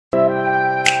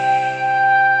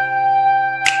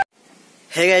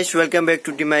Hey guys, welcome back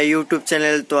to my YouTube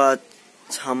channel. तो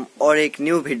आज हम और एक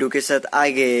न्यू वीडियो के साथ आ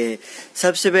गए।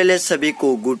 सबसे पहले सभी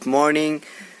को गुड मॉर्निंग।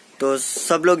 तो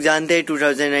सब लोग जानते हैं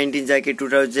 2019 जाके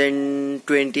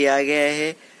 2020 आ गया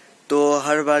है। तो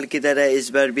हर बार की तरह इस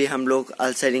बार भी हम लोग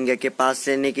अल्चेरिंगा के पास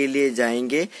रहने के लिए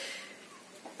जाएंगे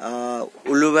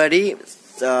उलूबाड़ी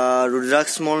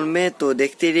रुद्राक्ष मॉल में। तो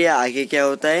देखते रहिए आगे क्या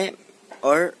होता है।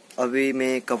 और अभी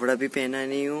मैं कपड़ा भी पहना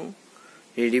नहीं हूँ,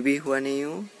 रेडी भी हुआ नहीं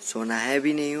हूँ, सोना है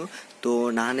भी नहीं हूँ, तो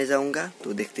नहाने जाऊंगा।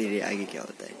 तो देखते रहिए आगे क्या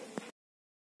होता है।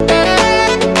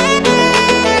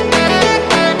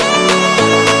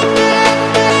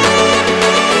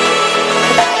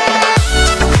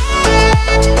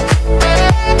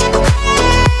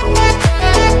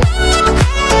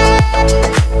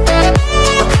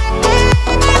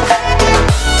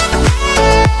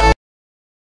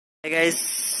 गाइस,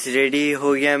 रेडी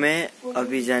हो गया मैं,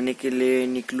 अभी जाने के लिए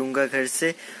निकलूंगा घर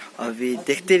से। अभी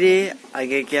देखते रहिए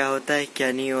आगे क्या होता है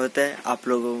क्या नहीं होता है, आप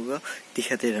लोगों को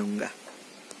दिखाते रहूंगा।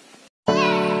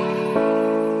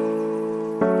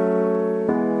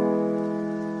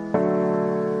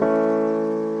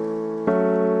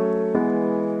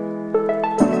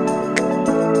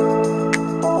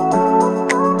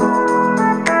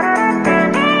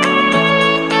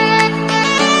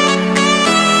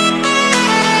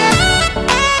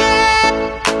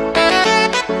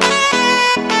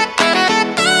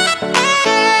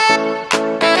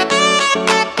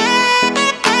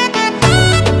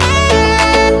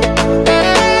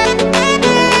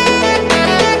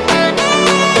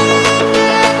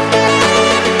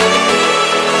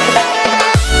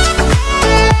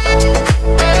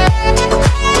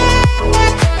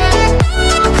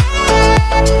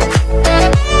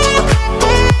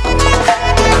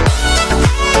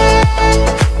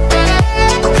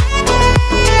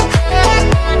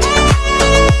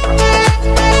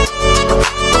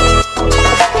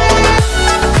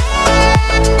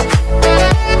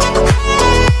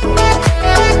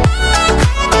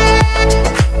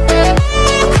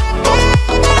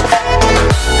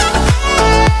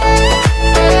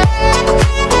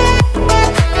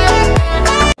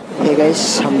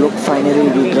 हम लोग फाइनली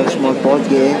रुद्राक्ष मॉल पहुंच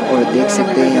गए और देख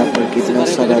सकते हैं यहाँ पर कितना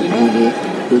सारा भीड़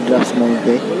है रुद्राक्ष मॉल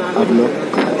पे। आप लोग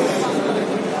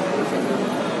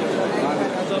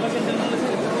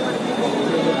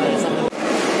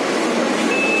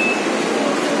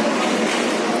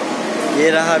ये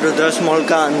रहा रुद्राक्ष मॉल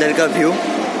का अंदर का व्यू।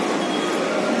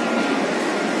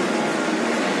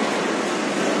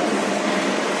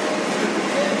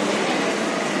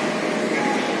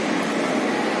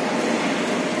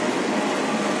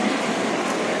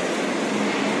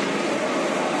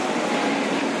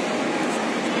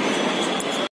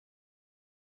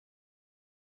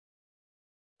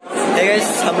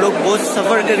 हम लोग बहुत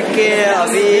सफर करके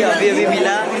अभी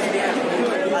मिला,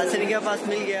 आल्चेरिंगा के पास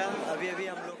मिल गया। अभी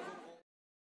हम लोग